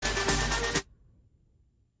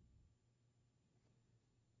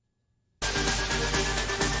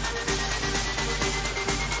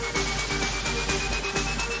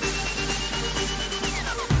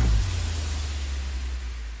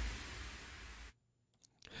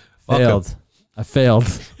Failed. I failed.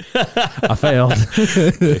 I failed.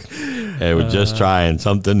 Hey, we're just trying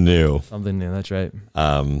something new. Something new. That's right.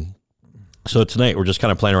 So tonight we're just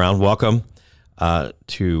kind of playing around. Welcome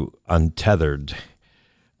to Untethered.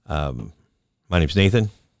 My name's Nathan.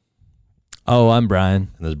 Oh, I'm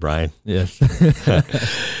Brian. And this is Brian. Yes.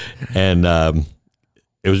 And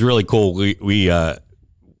it was really cool.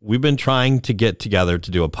 We've been trying to get together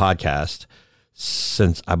to do a podcast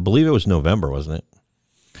since I believe it was November, wasn't it?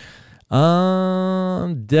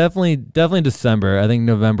 Definitely December. I think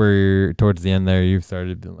November towards the end there, you've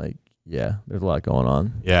started to like, yeah, there's a lot going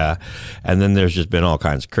on. Yeah. And then there's just been all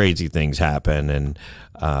kinds of crazy things happen and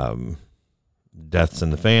deaths in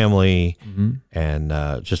the family and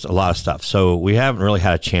just a lot of stuff. So we haven't really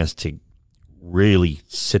had a chance to really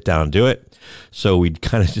sit down and do it. So we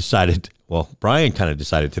kind of decided, well, Brian kind of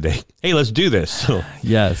decided today, hey, let's do this. So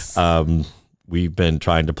Yes. we've been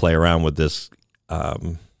trying to play around with this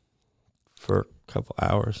for a couple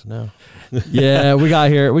hours now. Yeah, we got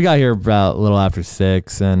here about a little after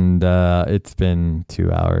 6, and it's been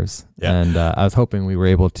 2 hours. Yeah. And I was hoping we were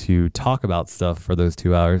able to talk about stuff for those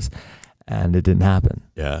 2 hours, and it didn't happen.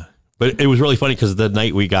 Yeah. But it was really funny because the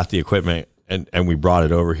night we got the equipment and we brought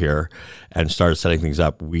it over here and started setting things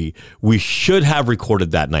up, we should have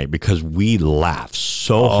recorded that night because we laughed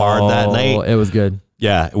so hard that night. It was good.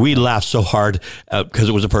 Yeah, we laughed so hard because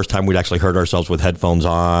it was the first time we'd actually heard ourselves with headphones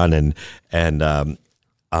on, and this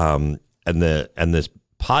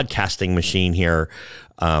podcasting machine here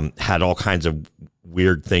had all kinds of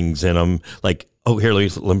weird things in them. Like, oh, here,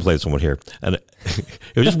 let me play this one here, and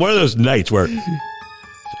it was just one of those nights where.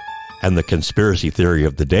 And the conspiracy theory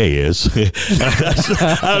of the day is, I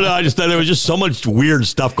don't know. I just thought there was just so much weird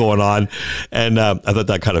stuff going on, and I thought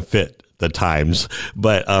that kind of fit the times.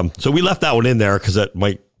 But so we left that one in there because that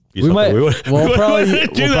might be something we would probably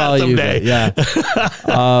do that someday. Yeah.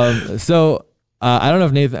 So I don't know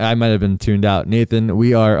if Nathan, I might have been tuned out. Nathan,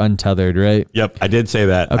 we are untethered, right? Yep, I did say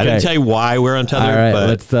that. Okay. I didn't tell you why we're untethered. All right, but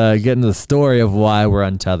let's get into the story of why we're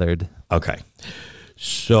untethered. Okay.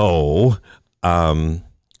 So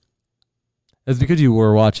it's because you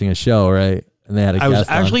were watching a show, right? And they had a guest I was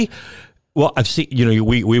on. actually. Well, I've seen,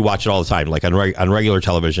 we watch it all the time, like on regular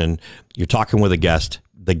television. You're talking with a guest.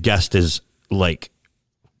 The guest is like,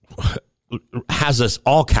 has us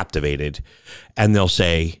all captivated. And they'll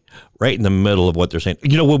say, right in the middle of what they're saying,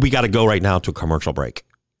 we got to go right now to a commercial break.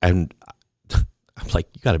 And I'm like,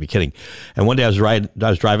 you got to be kidding. And one day I was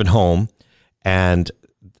driving home and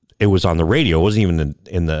it was on the radio. It wasn't even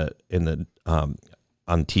on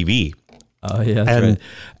TV. Oh yeah, that's right.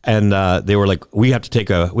 And they were like, we have to take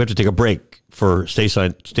a break for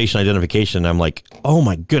station identification. And I'm like, oh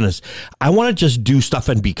my goodness, I want to just do stuff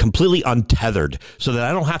and be completely untethered so that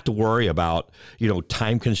I don't have to worry about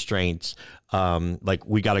time constraints. Like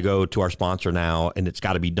we got to go to our sponsor now, and it's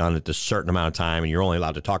got to be done at this certain amount of time, and you're only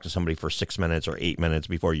allowed to talk to somebody for 6 minutes or 8 minutes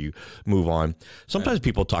before you move on. Sometimes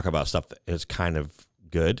people talk about stuff that is kind of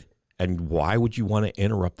good, and why would you want to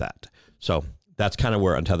interrupt that? So that's kind of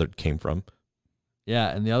where Untethered came from. Yeah,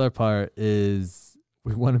 and the other part is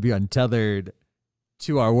we want to be untethered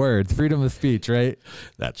to our words, freedom of speech, right?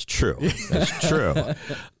 That's true. That's true.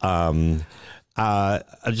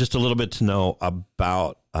 Just a little bit to know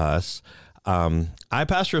about us. I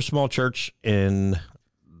pastor a small church in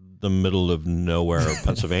the middle of nowhere,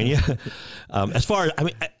 Pennsylvania. As far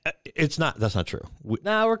as, that's not true.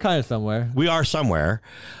 We're kind of somewhere. We are somewhere,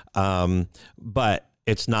 but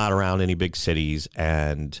it's not around any big cities.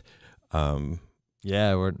 And I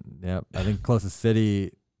think closest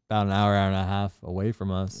city about an hour and a half away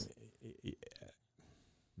from us.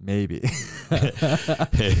 Maybe.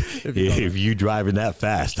 if you driving that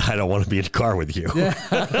fast, I don't want to be in the car with you.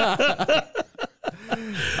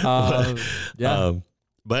 Yeah.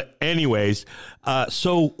 But anyways,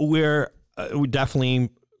 so we're definitely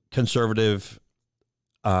conservative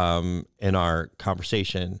in our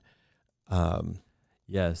conversation.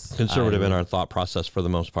 Yes. Conservative in our thought process for the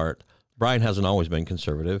most part. Brian hasn't always been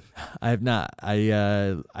conservative. I have not.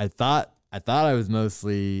 I thought I was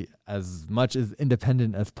mostly as much as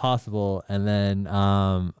independent as possible, and then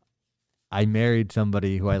I married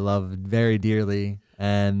somebody who I love very dearly,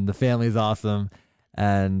 and the family's awesome.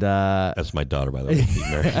 And that's my daughter, by the way. She's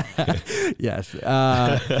married. Yes.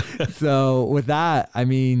 So with that, I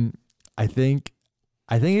think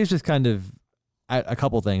it's just kind of a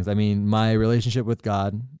couple things. My relationship with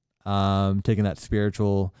God, taking that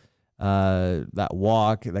spiritual, that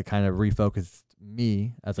walk that kind of refocused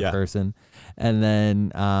me as a person, and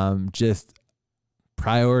then just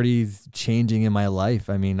priorities changing in my life.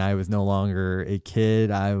 I was no longer a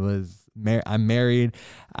kid. I was I'm married.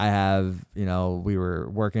 I have, we were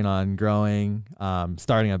working on growing,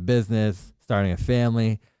 starting a business, starting a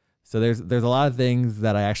family. So there's a lot of things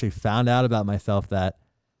that I actually found out about myself that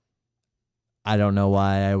I don't know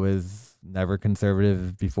why I was never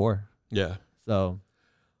conservative before. Yeah. So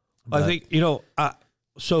I think,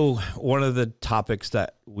 so one of the topics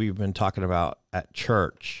that we've been talking about at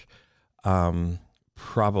church,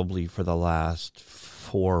 probably for the last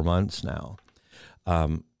 4 months now,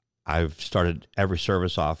 I've started every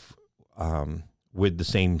service off with the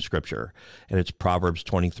same scripture, and it's Proverbs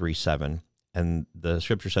 23:7. And the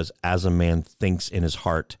scripture says, as a man thinks in his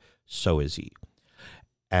heart, so is he.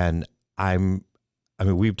 And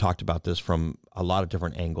we've talked about this from a lot of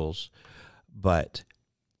different angles, but,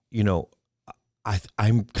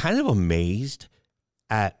 I'm kind of amazed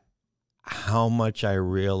at how much I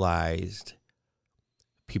realized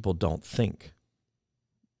people don't think.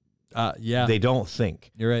 Yeah, they don't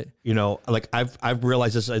think. You're right. Like I've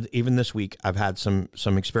realized this even this week. I've had some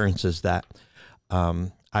experiences that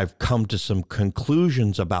I've come to some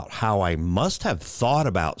conclusions about how I must have thought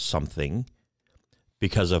about something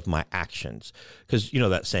because of my actions. Because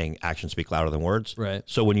that saying, actions speak louder than words. Right.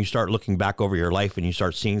 So when you start looking back over your life and you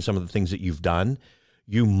start seeing some of the things that you've done,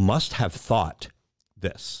 you must have thought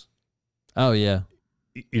this. Oh yeah.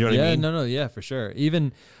 You know what I mean? No, yeah, for sure.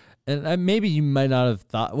 Even. And maybe you might not have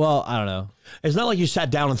thought, well, I don't know. It's not like you sat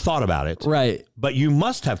down and thought about it. Right. But you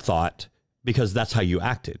must have thought because that's how you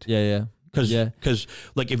acted. Yeah. Because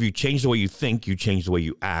like if you change the way you think, you change the way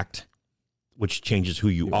you act, which changes who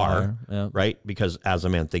you are, yeah. Right? Because as a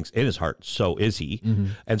man thinks in his heart, so is he. Mm-hmm.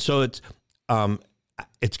 And so it's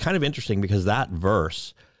kind of interesting because that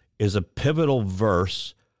verse is a pivotal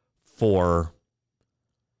verse for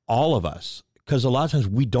all of us. Because a lot of times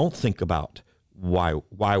we don't think about why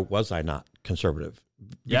was I not conservative?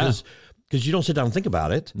 Because you don't sit down and think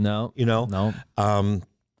about it. No.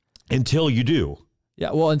 Until you do.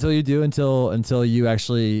 Yeah, well, until you do, until you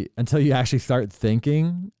actually start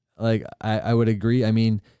thinking. Like I would agree. I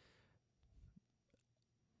mean,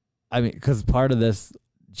 because part of this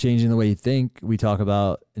changing the way you think we talk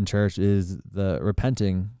about in church is the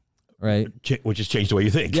repenting, right? Which has changed the way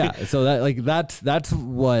you think. Yeah. So that's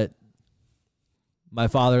what my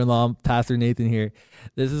father-in-law, Pastor Nathan here,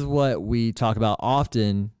 this is what we talk about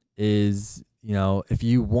often is, if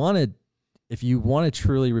you want to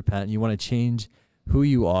truly repent, you want to change who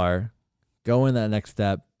you are, go in that next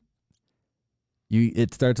step.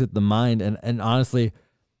 It starts with the mind. And honestly,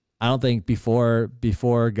 I don't think before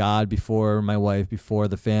God, before my wife, before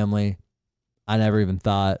the family, I never even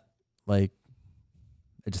thought, I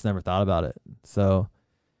just never thought about it. So,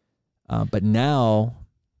 but now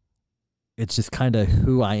it's just kind of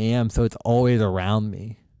who I am. So it's always around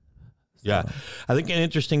me. So. Yeah. I think an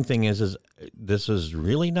interesting thing is this is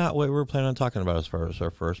really not what we were planning on talking about as far as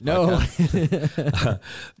our first podcast.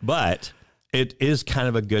 But it is kind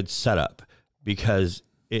of a good setup because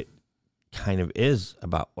it kind of is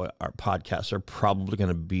about what our podcasts are probably going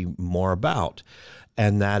to be more about.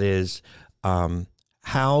 And that is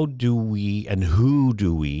how do we and who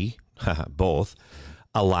do we both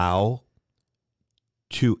allow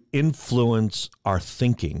to influence our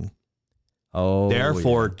thinking,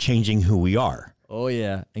 therefore changing who we are. Oh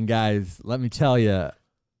yeah. And guys, let me tell you,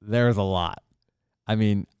 there's a lot. I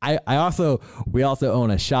mean, we also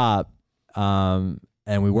own a shop, and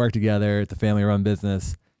we work together. It's a family run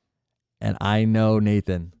business. And I know,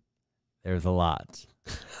 Nathan, there's a lot.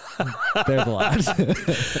 There's a lot.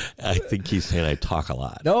 I think he's saying I talk a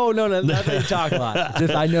lot. No, not that you talk a lot.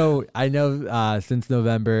 Just I know since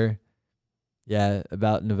November,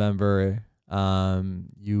 about November,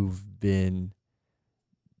 you've been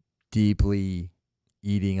deeply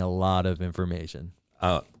eating a lot of information.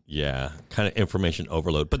 Yeah, kind of information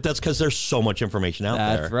overload. But that's because there's so much information out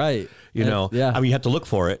there. That's right. Yeah. I mean, you have to look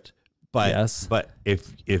for it. But yes. But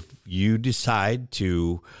if you decide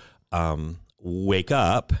to wake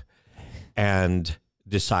up and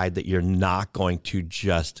decide that you're not going to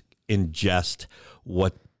just ingest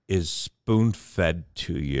what is spoon-fed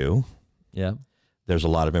to you, there's a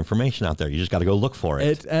lot of information out there. You just got to go look for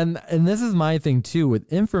it. And this is my thing too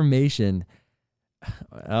with information.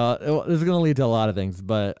 This is going to lead to a lot of things,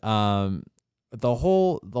 but the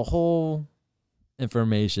whole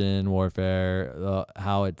information warfare,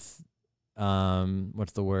 how it's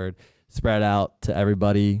what's the word, spread out to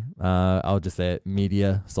everybody. I'll just say it: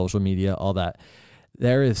 media, social media, all that.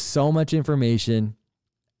 There is so much information,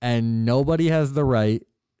 and nobody has the right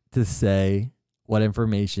to say what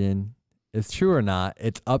information is true or not.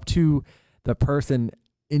 It's up to the person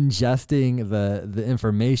ingesting the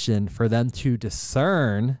information for them to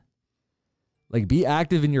discern Like, be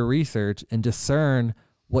active in your research and discern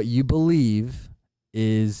what you believe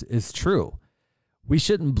is true. We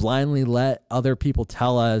shouldn't blindly let other people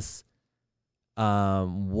tell us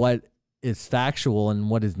what is factual and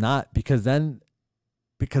what is not, because then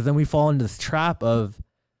we fall into this trap of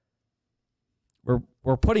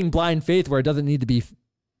we're putting blind faith where it doesn't need to be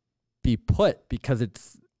put, because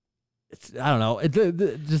it's I don't know,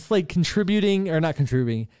 just like contributing or not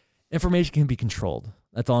contributing. Information can be controlled.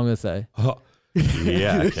 That's all I'm gonna say. Oh,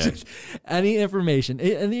 yeah. Okay. Any information,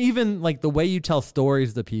 and even like the way you tell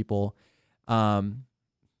stories to people. I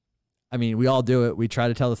mean, we all do it. We try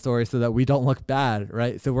to tell the story so that we don't look bad,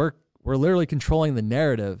 right? So we're literally controlling the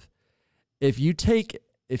narrative. If you take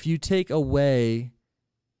away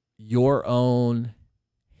your own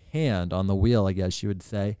hand on the wheel, I guess you would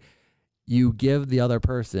say, you give the other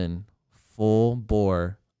person full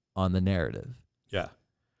bore on the narrative. Yeah.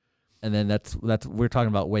 And then that's we're talking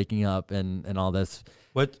about waking up and all this.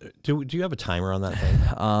 What do you have a timer on that thing?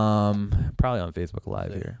 Probably on Facebook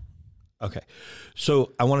Live here. Okay.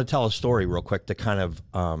 So I want to tell a story real quick to kind of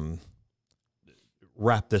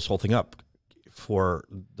wrap this whole thing up for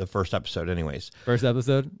the first episode anyways. First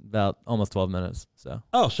episode, about almost 12 minutes. So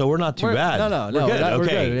we're not too bad. No. We're good. We're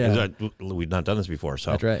Okay. good, yeah. We've not done this before.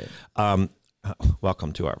 So that's right.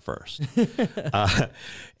 Welcome to our first.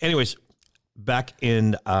 Anyways, back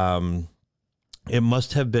in, it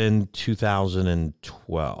must have been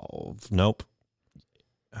 2012. Nope.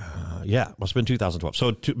 Yeah, must have been 2012.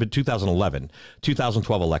 So, but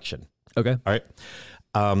 2012 election. Okay. All right.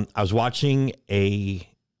 I was watching a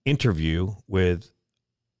interview with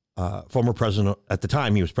former president, at the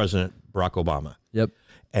time he was President Barack Obama. Yep.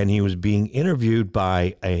 And he was being interviewed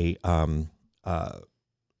by I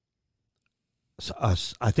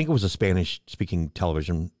think it was a Spanish-speaking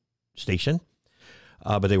television station,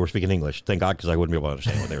 but they were speaking English. Thank God, because I wouldn't be able to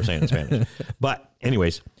understand what they were saying in Spanish. But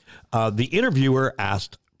anyways, the interviewer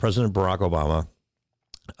asked President Barack Obama,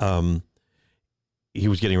 he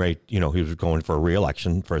was getting ready, he was going for a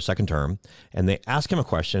re-election for a second term, and they asked him a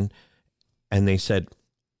question, and they said,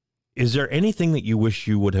 is there anything that you wish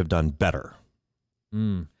you would have done better?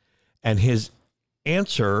 And his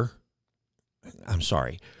answer, I'm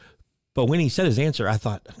sorry, but when he said his answer, I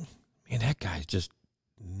thought, man, that guy's just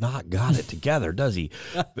not got it together, does he?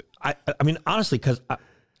 I mean, honestly, because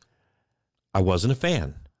I wasn't a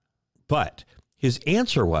fan, but his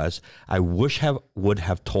answer was, I would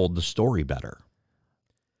have told the story better.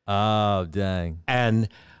 Oh, dang. And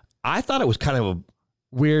I thought it was kind of a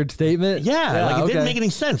weird statement. Yeah, like it didn't make any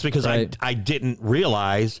sense, because right. I didn't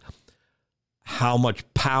realize how much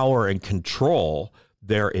power and control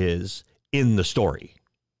there is in the story.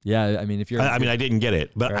 Yeah, I mean, if you're... I mean, I didn't get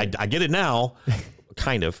it, but right. I get it now,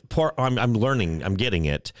 kind of. I'm learning, I'm getting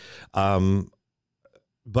it.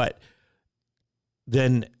 But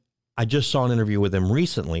then I just saw an interview with him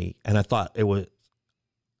recently, and I thought it was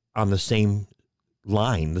on the same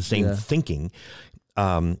line, the same thinking.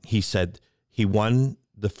 He said he won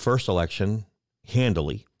the first election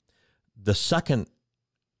handily. The second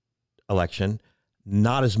election,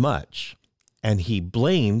 not as much. And he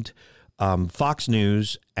blamed Fox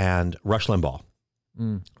News and Rush Limbaugh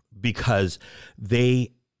because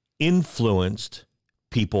they influenced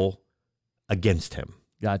people against him.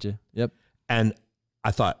 Gotcha. Yep. And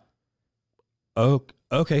I thought, oh,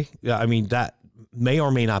 okay. Yeah, I mean, that may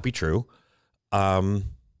or may not be true. I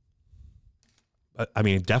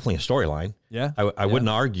mean, definitely a storyline. Yeah. I wouldn't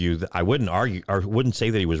argue that. I wouldn't argue or wouldn't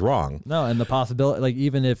say that he was wrong. No, and the possibility, like,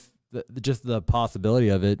 even if just the possibility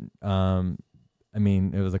of it, I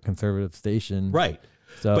mean, it was a conservative station. Right.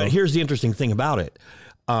 So, but here's the interesting thing about it.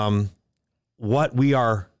 What we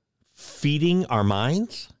are feeding our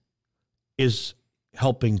minds is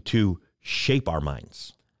helping to shape our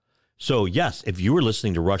minds. So, yes, if you were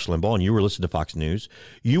listening to Rush Limbaugh and you were listening to Fox News,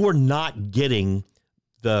 you were not getting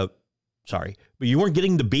but you weren't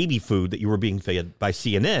getting the baby food that you were being fed by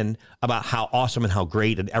CNN about how awesome and how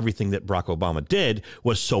great and everything that Barack Obama did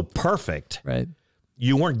was so perfect. right.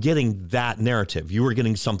 You weren't getting that narrative. You were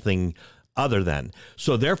getting something other than.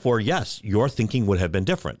 So therefore, yes, your thinking would have been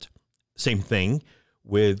different. Same thing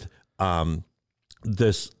with the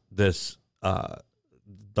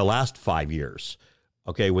last 5 years,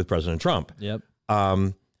 okay, with President Trump. Yep.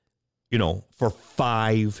 For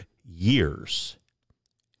 5 years,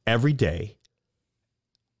 every day,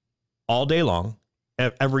 all day long,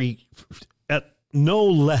 no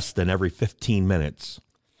less than every 15 minutes,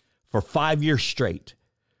 for 5 years straight,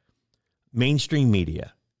 mainstream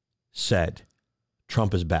media said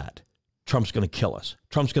Trump is bad. Trump's going to kill us.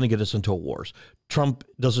 Trump's going to get us into wars. Trump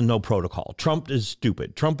doesn't know protocol. Trump is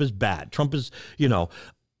stupid. Trump is bad. Trump is,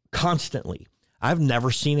 constantly. I've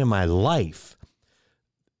never seen in my life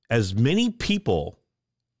as many people,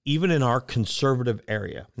 even in our conservative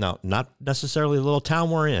area. Now, not necessarily the little town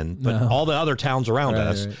we're in, but all the other towns around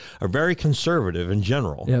us are very conservative in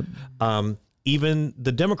general. Yep. Even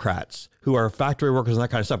the Democrats who are factory workers and that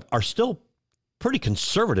kind of stuff are still pretty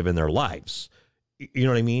conservative in their lives. You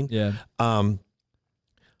know what I mean? Yeah.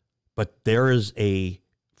 But there is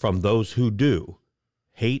from those who do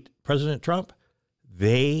hate President Trump,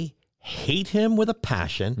 they hate him with a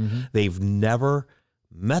passion. Mm-hmm. They've never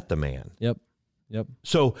met the man. Yep.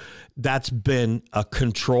 So that's been a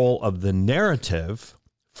control of the narrative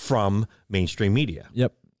from mainstream media.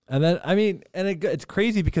 Yep. And then, I mean, and it's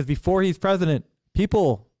crazy because before he's president,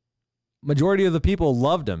 majority of the people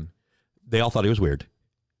loved him. They all thought he was weird.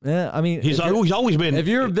 Yeah, I mean, he's always been. If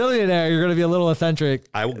you're a billionaire, you're going to be a little eccentric.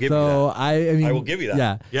 I will give you that. I mean, I will give you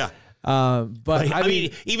that. Yeah. But I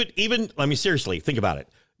mean, even I mean, seriously, think about it.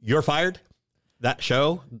 You're Fired, that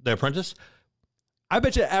show, The Apprentice. I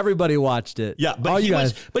bet you everybody watched it. Yeah, but he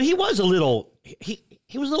was a little. He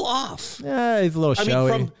was a little off. Yeah, he's a little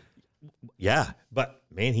showy. But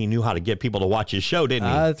man, he knew how to get people to watch his show, didn't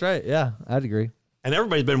he? That's right. Yeah, I'd agree. And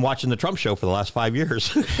everybody's been watching the Trump show for the last 5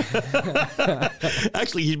 years.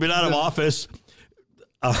 Actually, he's been out of office.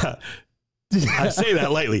 I say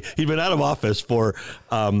that lightly. He's been out of office for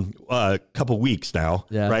a couple weeks now,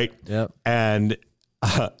 right? Yep. And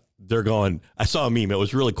they're going, I saw a meme. It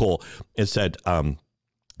was really cool. It said,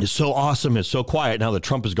 it's so awesome. It's so quiet now that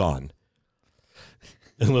Trump is gone.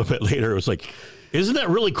 And a little bit later, it was like, isn't that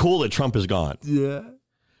really cool that Trump is gone? Yeah.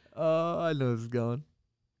 Oh, I know this is going.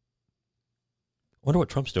 Wonder what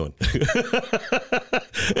Trump's doing.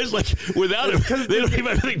 It's like without him, they don't even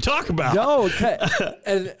have anything to talk about. No,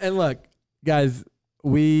 and look, guys,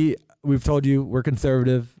 we've told you we're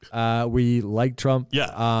conservative. We like Trump.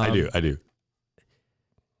 Yeah, I do.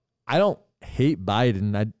 I don't hate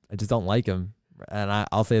Biden. I just don't like him, and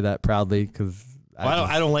I'll say that proudly because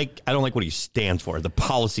I don't like what he stands for. The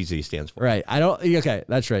policies that he stands for. Right. Okay,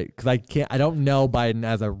 that's right. Because I don't know Biden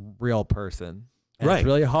as a real person. And right. It's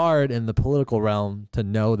really hard in the political realm to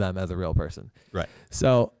know them as a real person. Right.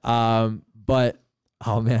 So, but,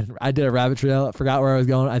 oh man, I did a rabbit trail. I forgot where I was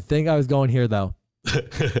going. I think I was going here though.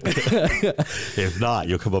 If not,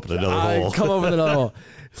 you'll come up with another hole. Come up with another hole.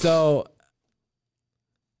 So,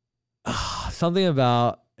 something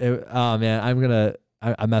about it. Oh man,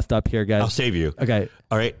 I messed up here, guys. I'll save you. Okay.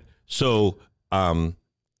 All right. So, no,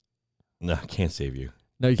 I can't save you.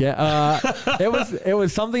 No, you can't. It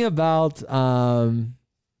was something about. I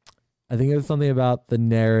think it was something about the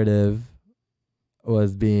narrative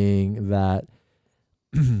was being that.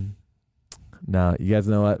 No, you guys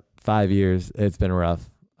know what? 5 years. It's been rough.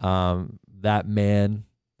 That man.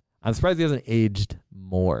 I'm surprised he hasn't aged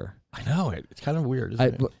more. I know it. It's kind of weird,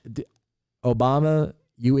 isn't it? Obama,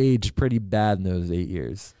 you aged pretty bad in those 8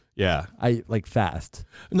 years. Yeah. Fast.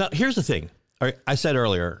 Now, here's the thing. All right, I said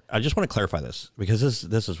earlier, I just want to clarify this because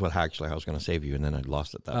this is what actually I was going to save you, and then I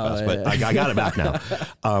lost it that fast. But I got it back now.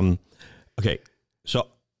 Okay, so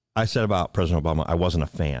I said about President Obama, I wasn't a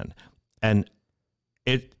fan. And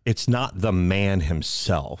it's not the man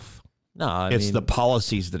himself. No, it's the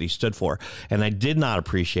policies that he stood for. And I did not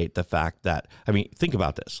appreciate the fact that, think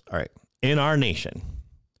about this. All right, in our nation,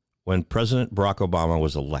 when President Barack Obama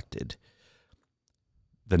was elected,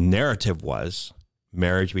 the narrative was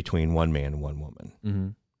marriage between one man and one woman. Mm-hmm.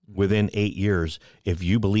 Within 8 years, if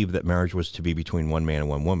you believed that marriage was to be between one man and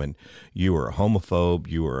one woman, you were a homophobe.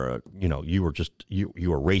 You were, you were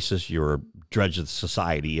racist. You were a dredge of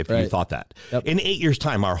society if you thought that. Yep. In 8 years'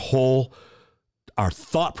 time, our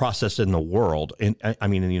thought process in the world, in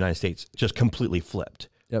the United States, just completely flipped.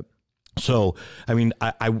 Yep. So,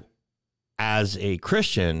 I as a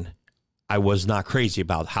Christian, I was not crazy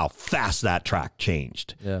about how fast that track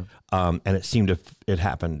changed. Yeah. And it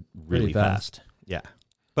happened really fast. Yeah.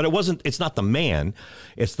 But it's not the man,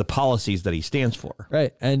 it's the policies that he stands for.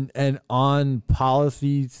 Right. And on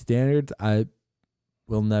policy standards, I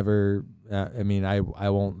will never, I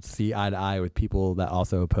won't see eye to eye with people that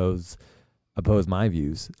also oppose my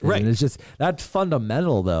views. Right. And it's just, that's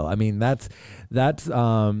fundamental though. That's we're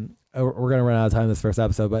going to run out of time this first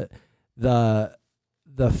episode, but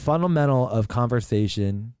the fundamental of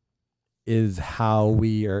conversation is how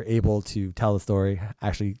we are able to tell the story,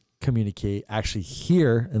 actually communicate, actually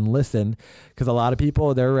hear and listen. Because a lot of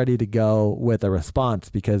people, they're ready to go with a response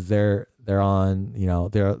because they're on,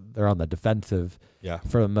 they're on the defensive. Yeah.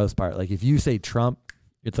 For the most part. Like if you say Trump,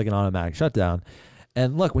 it's like an automatic shutdown.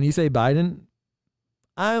 And look, when you say Biden,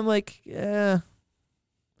 I'm like,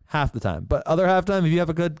 half the time. But other half time, if you have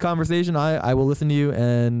a good conversation, I will listen to you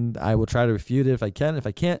and I will try to refute it if I can. If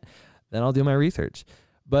I can't, then I'll do my research.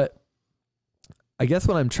 But I guess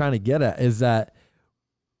what I'm trying to get at is that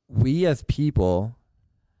we as people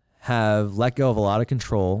have let go of a lot of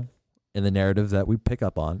control in the narrative that we pick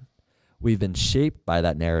up on. We've been shaped by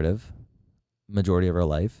that narrative majority of our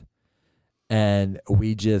life. And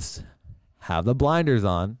we just have the blinders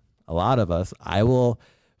on. A lot of us. I will,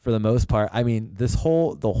 for the most part, I mean, the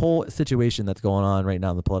whole situation that's going on right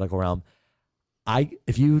now in the political realm,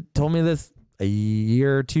 if you told me this a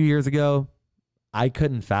year or 2 years ago, I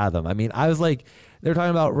couldn't fathom. I mean, I was like, they're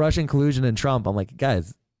talking about Russian collusion and Trump. I'm like,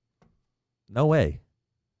 guys, no way.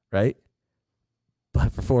 Right?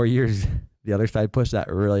 But for 4 years, the other side pushed that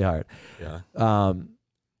really hard. Yeah.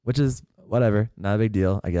 Which is whatever, not a big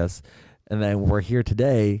deal, I guess. And then we're here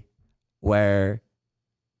today where,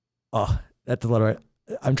 that's a little,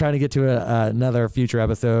 I'm trying to get to another future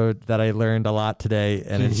episode that I learned a lot today,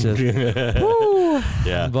 and it's just, woo.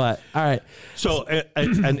 Yeah. But all right. So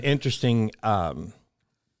an interesting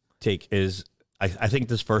take is, I think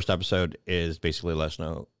this first episode is basically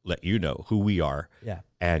let you know who we are, yeah,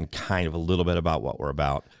 and kind of a little bit about what we're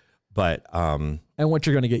about, but and what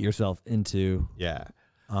you're going to get yourself into. Yeah.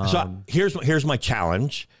 So here's my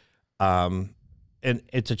challenge, and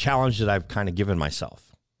it's a challenge that I've kind of given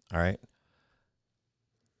myself. All right.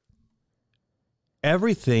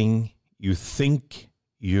 Everything you think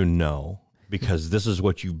you know, because this is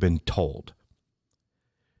what you've been told,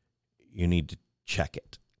 you need to check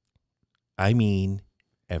it. I mean,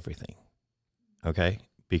 everything. Okay?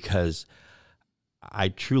 Because I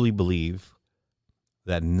truly believe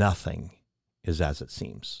that nothing is as it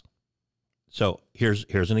seems. So here's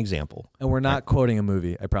an example. And we're not quoting a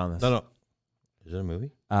movie, I promise. No. Is it a movie?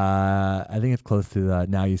 I think it's close to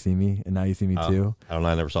Now You See Me and Now You See Me Too. I don't know.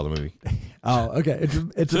 I never saw the movie. Oh, okay.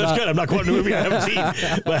 It's so that's good. I'm not quoting a movie I haven't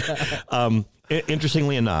seen. But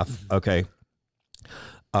interestingly enough, okay,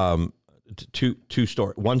 two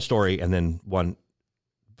story, one story, and then one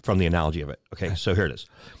from the analogy of it. Okay, so here it is.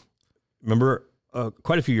 Remember,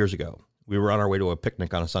 quite a few years ago, we were on our way to a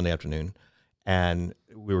picnic on a Sunday afternoon, and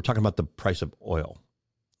we were talking about the price of oil.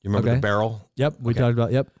 You remember the barrel? Yep, we talked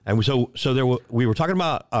about, yep. And we were talking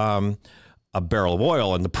about a barrel of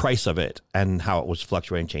oil and the price of it and how it was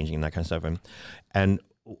fluctuating, changing, and that kind of stuff. And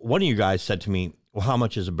one of you guys said to me, well, how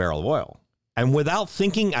much is a barrel of oil? And without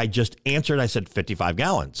thinking, I just answered, I said 55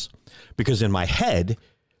 gallons. Because in my head,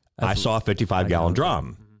 I saw a 55-gallon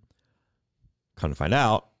drum. Come to find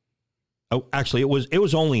out, actually, it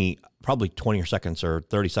was only probably 20 seconds or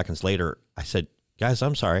 30 seconds later, I said, guys,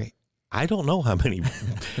 I'm sorry. I don't know how many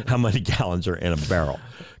gallons are in a barrel,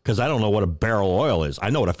 because I don't know what a barrel of oil is. I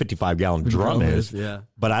know what a 55-gallon drum is,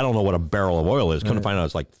 but I don't know what a barrel of oil is. Come to find out,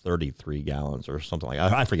 it's like 33 gallons or something like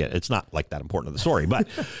that. I forget. It's not like that important to the story. But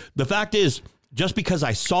the fact is, just because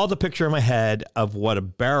I saw the picture in my head of what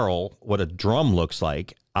a drum looks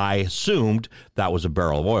like, I assumed that was a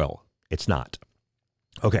barrel of oil. It's not.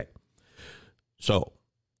 Okay. So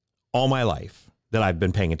all my life that I've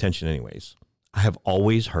been paying attention anyways, I have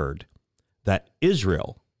always heard that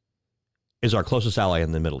Israel is our closest ally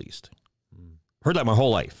in the Middle East. Heard that my whole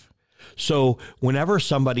life. So whenever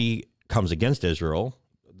somebody comes against Israel,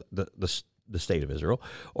 the state of Israel,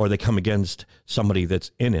 or they come against somebody that's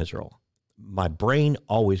in Israel, my brain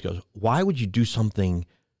always goes, why would you do something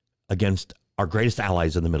against our greatest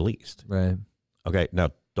allies in the Middle East? Right. Okay, now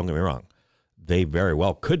don't get me wrong. They very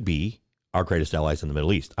well could be our greatest allies in the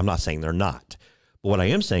Middle East. I'm not saying they're not. But what I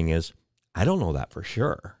am saying is, I don't know that for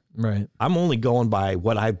sure. Right. I'm only going by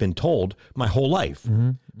what I've been told my whole life,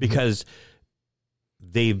 because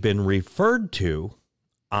they've been referred to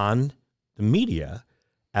on the media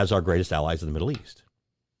as our greatest allies in the Middle East.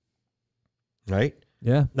 Right?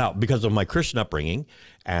 Yeah. Now, because of my Christian upbringing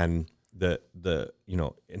and the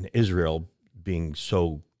in Israel being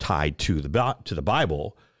so tied to the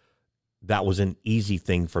Bible, that was an easy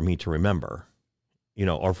thing for me to remember,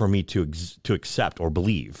 or for me to accept or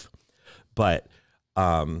believe. But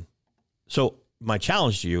so my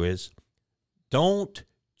challenge to you is, don't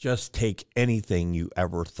just take anything you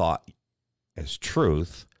ever thought as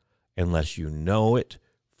truth unless you know it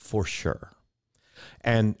for sure.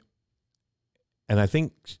 And I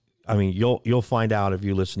think, you'll find out if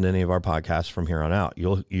you listen to any of our podcasts from here on out.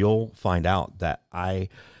 You'll find out that I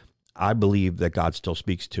believe that God still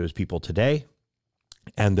speaks to his people today,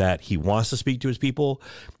 and that he wants to speak to his people,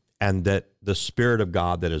 and that the Spirit of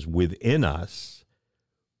God that is within us,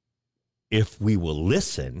 if we will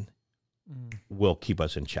listen, will keep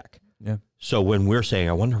us in check. Yeah. So when we're saying,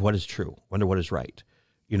 I wonder what is true, wonder what is right,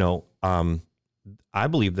 I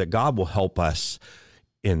believe that God will help us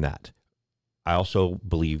in that. I also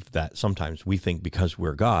believe that sometimes we think because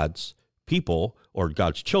we're God's, people or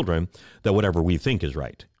God's children that whatever we think is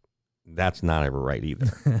right. That's not ever right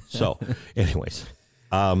either. So, anyways,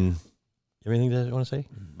 everything that you want to say?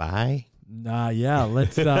 Bye. Yeah,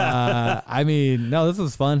 let's, I mean, no, this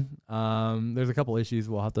was fun. There's a couple issues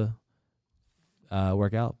we'll have to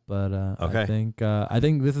work out, but okay. I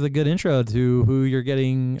think this is a good intro to who you're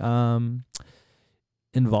getting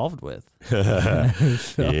involved with.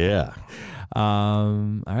 So, yeah.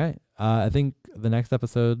 All right. I think the next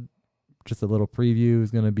episode, just a little preview,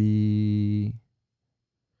 is going to be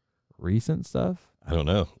recent stuff. I don't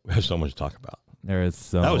know. We have so much to talk about. There is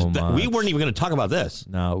so much. We weren't even going to talk about this.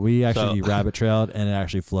 No, we actually rabbit trailed and it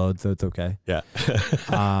actually flowed, so it's okay. Yeah.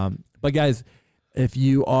 But guys, if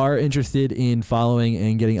you are interested in following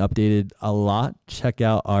and getting updated a lot, check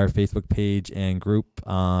out our Facebook page and group,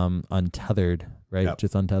 Untethered, right? Yep.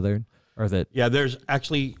 Just Untethered, or is it? Yeah, there's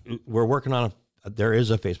actually, we're working on there is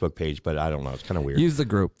a Facebook page, but I don't know. It's kind of weird. Use the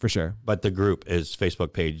group for sure. But the group is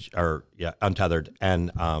Facebook page, or Untethered,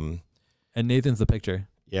 and Nathan's the picture.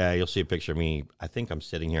 yeah, you'll see a picture of me. I think I'm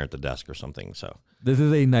sitting here at the desk or something. So This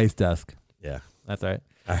is a nice desk. yeah, That's all right.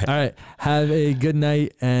 all right. All right. Have a good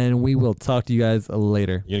night, and we will talk to you guys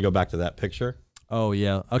later. You gonna go back to that picture? Oh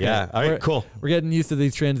yeah. Okay. Yeah. All right. Cool. We're getting used to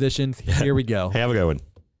these transitions. Here we go. Have a good one.